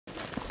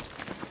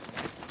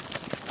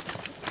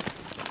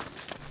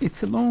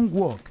It's a long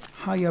walk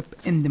high up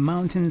in the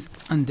mountains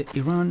on the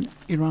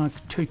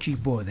Iran-Iraq-Turkey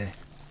border.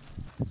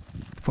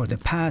 For the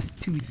past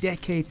 2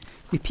 decades,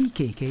 the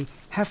PKK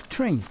have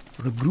trained,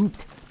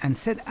 regrouped, and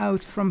set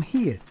out from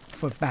here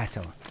for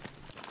battle.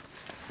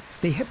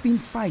 They have been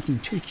fighting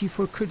Turkey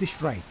for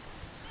Kurdish rights,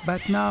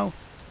 but now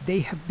they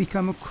have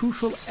become a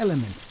crucial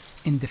element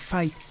in the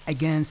fight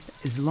against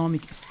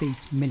Islamic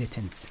State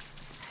militants.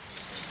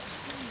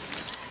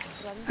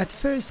 At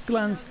first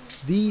glance,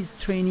 these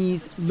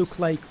trainees look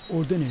like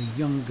ordinary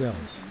young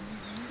girls.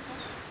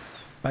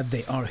 But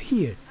they are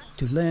here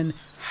to learn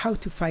how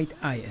to fight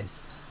IS.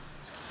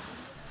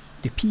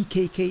 The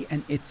PKK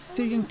and its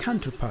Syrian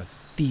counterpart,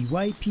 the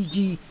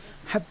YPG,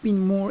 have been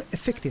more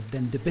effective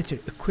than the better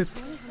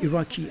equipped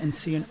Iraqi and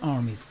Syrian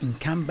armies in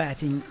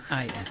combating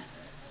IS.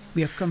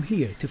 We have come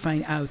here to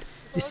find out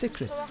the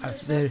secret of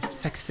their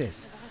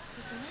success.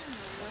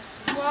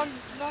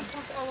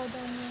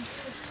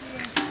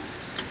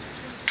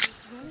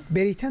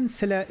 Beritan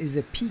Sela is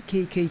a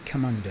PKK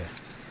commander.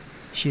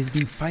 She has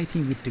been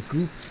fighting with the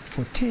group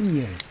for 10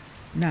 years.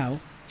 Now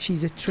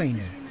she's a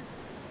trainer.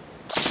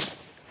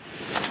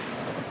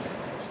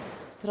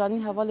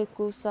 فراني هوالي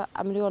كوسا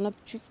عمري وانا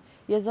بتشوك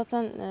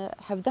يزاتن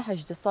حفده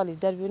 8 سالي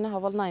دربينا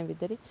هوال نايم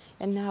بدري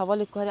يعني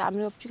هوالي كوري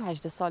عمري بتشوك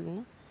 8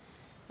 سالينا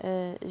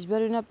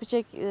جبرونا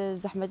بتشك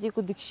زحمتي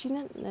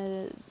كودكشين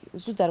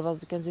زو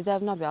درواز كان زيدا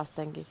بنابي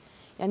استنجي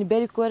يعني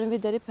بيري كورن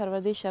بدري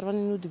پرورده شروان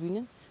نو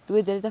دبینن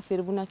دوی دری دا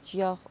فیربونا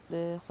چیا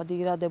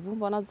خودی را دبون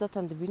بانات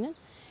زاتن دبینن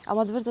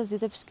اما دورت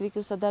زیده پسکری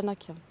که صدر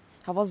نکیم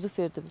هوا زو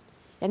فیرد بود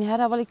یعنی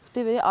هر حوالی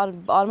کتی به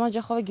آرمان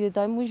جا خواه گیری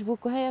دایم موش بو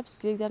که هیا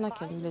پسکری در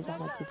نکیم لی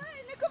زحمتی دی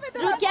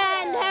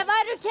روکن هوا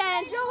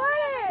روکن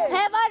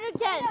هوا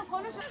روکن.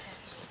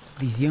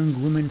 These young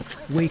women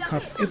wake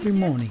up every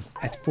morning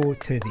at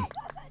 4:30.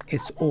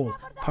 It's all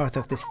part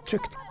of the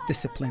strict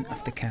discipline of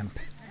the camp.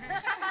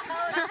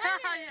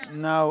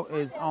 Now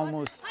is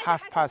almost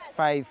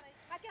 5:30.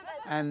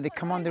 And the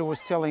commander was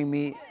telling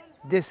me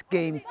this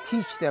game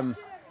teach them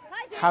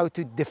how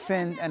to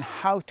defend and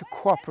how to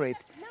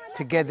cooperate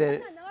together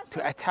to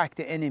attack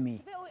the enemy.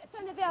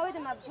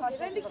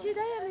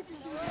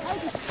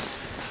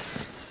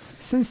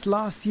 Since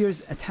last year's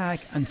attack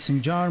on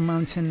Sinjar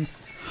mountain,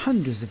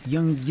 hundreds of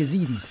young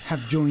Yazidis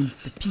have joined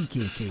the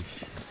PKK.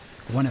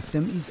 One of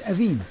them is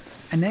Avin,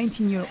 a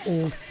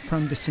 19-year-old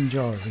from the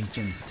Sinjar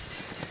region.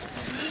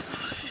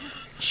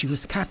 She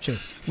was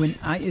captured when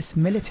IS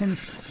militants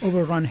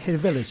overran her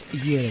village a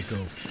year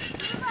ago.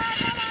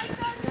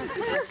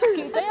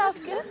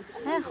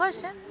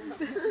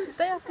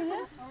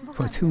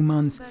 For 2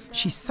 months,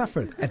 she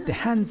suffered at the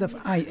hands of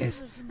IS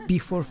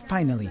before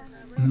finally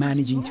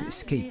managing to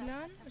escape.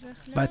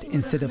 But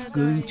instead of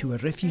going to a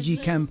refugee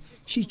camp,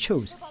 she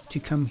chose to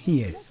come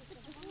here.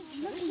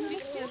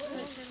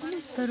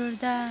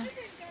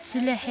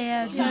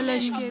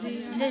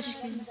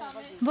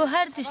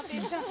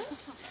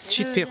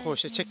 چیت پی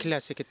خوشه؟ چه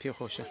کلاسیکت پی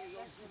خوشه؟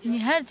 نی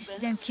هر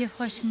دستم کیف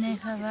خوش نه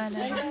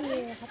فوالا.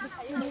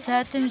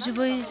 ساعتم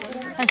جبوی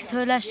از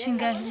تولا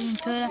شنگاهیم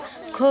تولا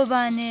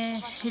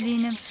کوبانه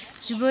هلینم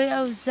جبوی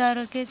او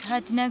زاروکت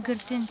هاتی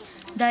نگرتن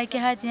دایک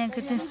هاتی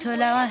نگرتن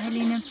تولا وان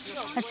هلینم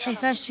از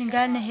حیفاش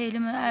شنگال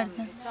نهیلم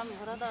آردن.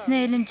 از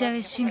نهیلم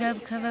جای شنگاب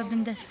کوا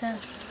بندستا.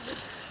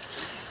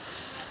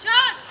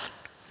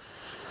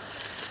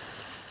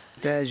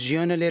 ده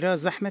جیان لیرا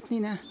زحمت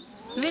نینه؟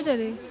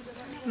 ویداری.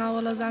 نه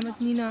والله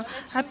زحمت نینا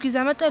هبکی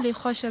زحمت علی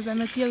خوشه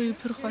زحمتی اوی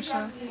پر خوشه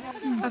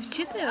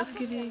افچی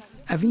تیاسکری.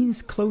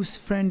 Avin's close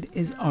friend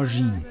is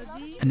Arjin,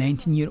 a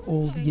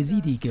 19-year-old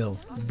Yazidi girl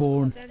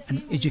born and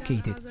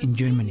educated in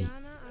Germany.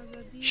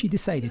 She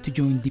decided to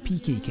join the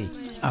PKK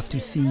after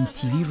seeing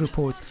TV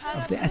reports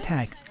of the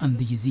attack on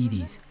the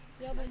Yazidis.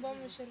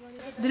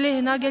 دلی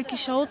هنا گل کی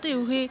شوطی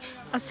و هی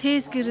از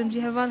هیز گرم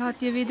جه هوال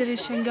هاتی ویدری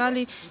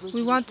شنگالی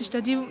وی وانتش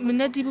تدی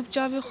من ندی بو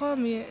بجاوی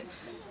خوامی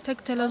تک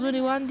تلازونی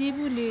وان دی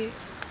بولی.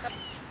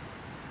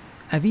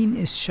 Avin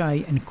is shy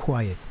and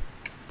quiet.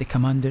 The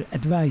commander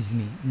advised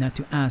me not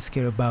to ask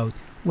her about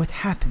what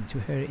happened to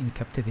her in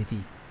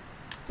captivity,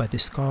 but the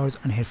scars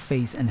on her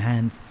face and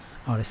hands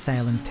are a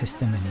silent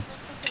testimony.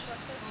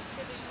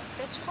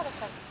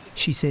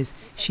 She says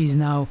she is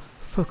now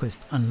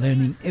focused on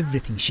learning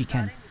everything she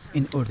can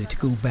in order to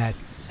go back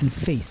and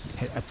face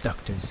her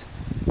abductors.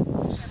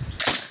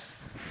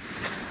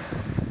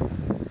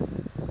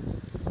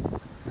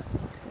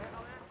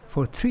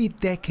 For 3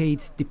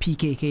 decades, the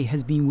PKK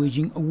has been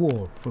waging a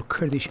war for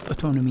Kurdish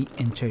autonomy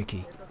in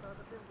Turkey.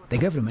 The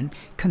government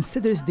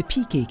considers the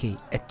PKK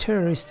a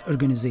terrorist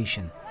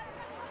organization.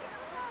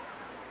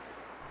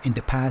 In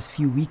the past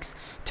few weeks,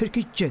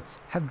 Turkish jets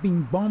have been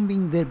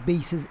bombing their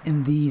bases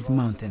in these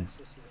mountains.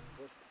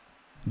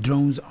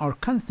 Drones are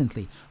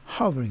constantly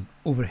hovering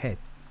overhead.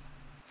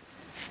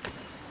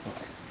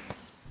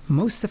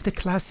 Most of the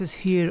classes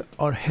here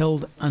are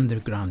held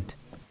underground.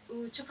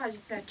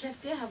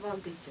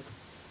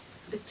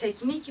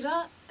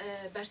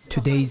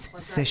 Today's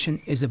session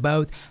is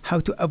about how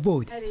to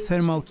avoid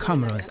thermal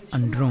cameras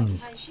on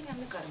drones.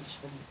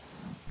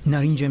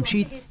 Narin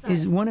Jamshid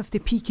is one of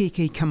the PKK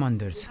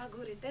commanders.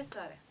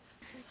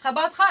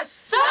 خبات خش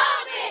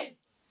صابر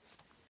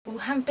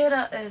وهم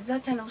برا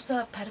zaten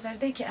olsa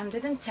perverde ki em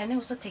dedin tane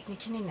olsa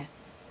teknikini ne?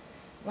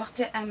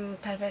 Vakti em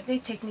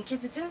perverde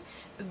tekniki dedin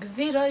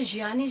vera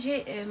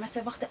jiyanici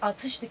mesela vakti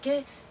atış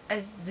dike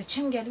az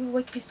diçim geliyor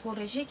vek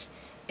psikolojik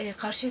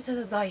karşıta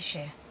da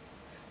dayşe.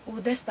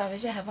 O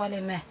destavece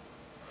havale me.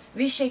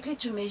 Ve şekli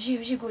tümeji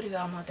uji gori ve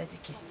amade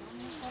dike.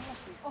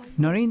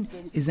 Narin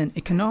is an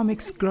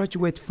economics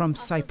graduate from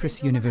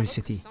Cyprus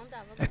University.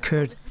 A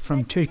Kurd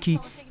from Turkey,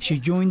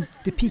 she joined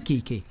the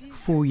PKK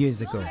 4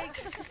 years ago.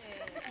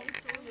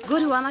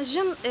 Gori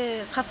vanajın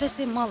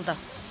kafesi malda.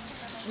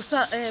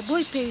 Usa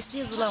boy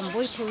pevisti zılam,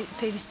 boy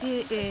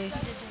pevisti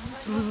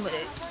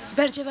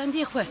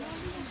bercevendi xwe.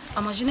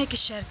 Ama jineki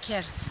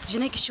şerker,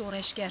 jineki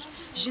şoreşker,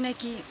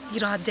 jineki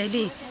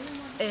iradeli.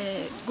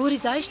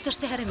 Gori daiş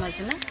tırsı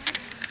heremezine.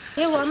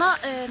 Evana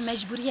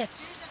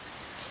mecburiyet.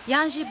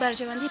 Yani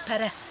bercevendi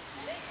pere.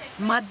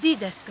 Maddi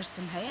dest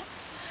kırtın heye.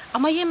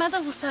 Ama yemede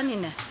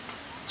husanine.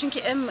 Çünkü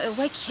em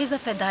vek heza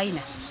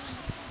fedayine.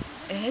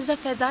 Heza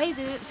fedayı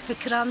de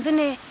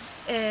fikrandine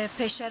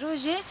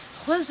peşeroje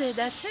خوز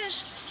زیادتر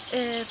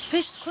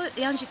پشت خو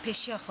یعنی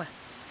پیشیا خو.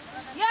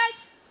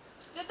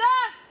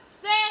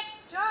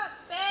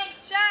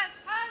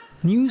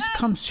 News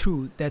comes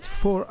through that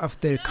 4 of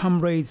their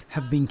comrades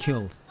have been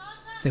killed.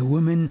 The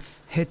women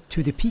head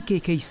to the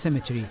PKK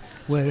cemetery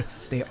where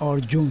they are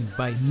joined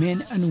by men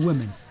and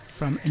women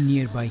from a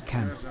nearby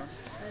camp.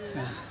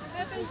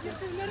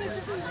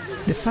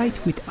 The fight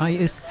with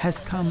IS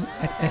has come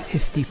at a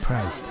hefty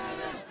price.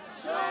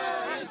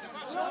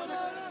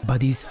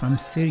 Bodies from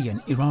Syria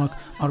and Iraq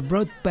are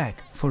brought back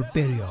for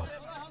burial.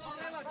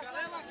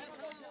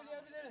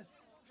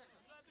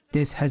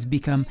 This has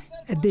become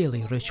a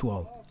daily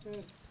ritual.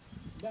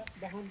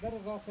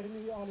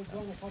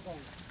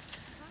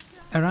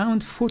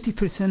 Around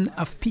 40%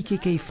 of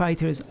PKK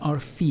fighters are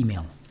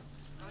female.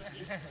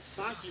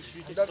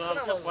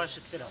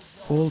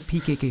 All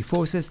PKK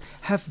forces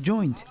have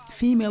joined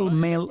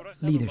female-male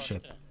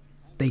leadership.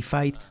 They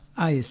fight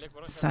IS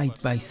side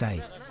by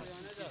side.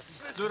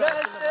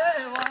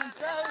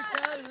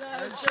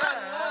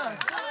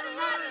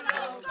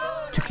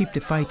 To keep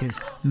the fighters'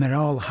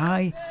 morale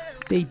high,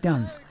 they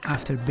dance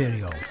after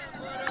burials.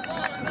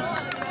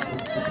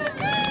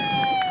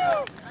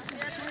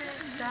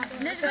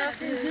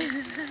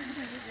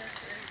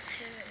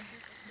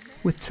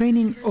 With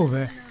training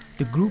over,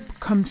 the group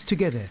comes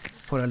together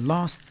for a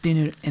last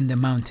dinner in the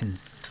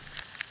mountains.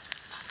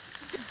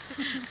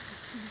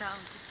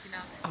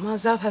 Ama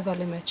zav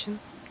havalim için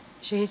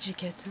şeyi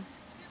ciketim.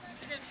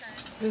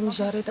 Ve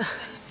müjarede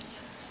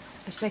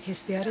eslek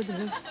istiyarı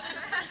dilim.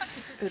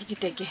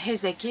 Örgüteki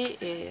hezeki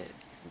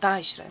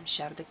Daiş'le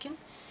müşerdekin.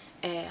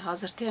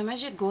 Hazır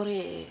tiyemeci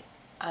gori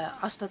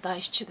asla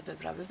Daişçiydi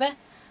bebrabe be.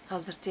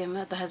 Hazır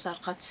tiyeme 1000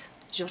 kat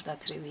jorda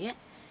triviye.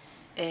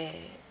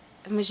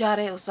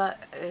 Müjare olsa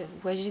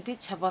vecidi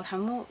teval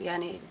hamu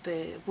yani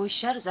bu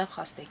işler zav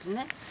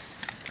hastekline.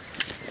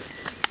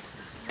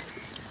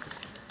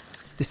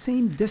 The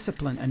same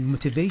discipline and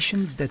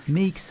motivation that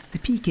makes the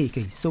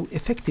PKK so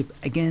effective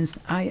against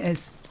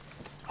IS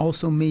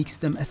also makes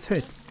them a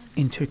threat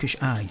in Turkish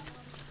eyes.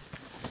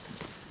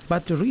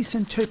 But the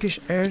recent Turkish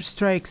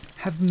airstrikes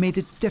have made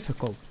it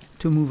difficult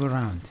to move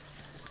around.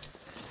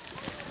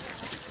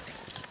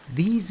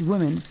 These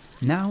women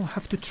now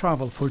have to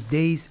travel for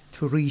days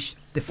to reach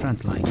the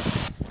front line.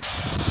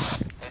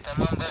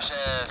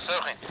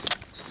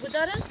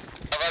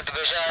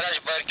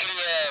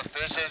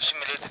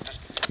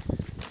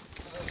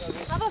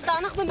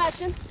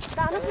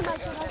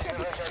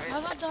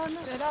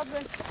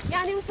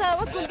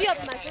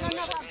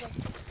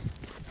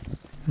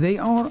 They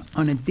are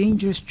on a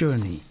dangerous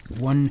journey,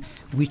 one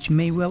which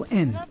may well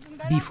end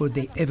before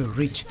they ever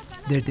reach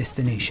their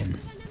destination.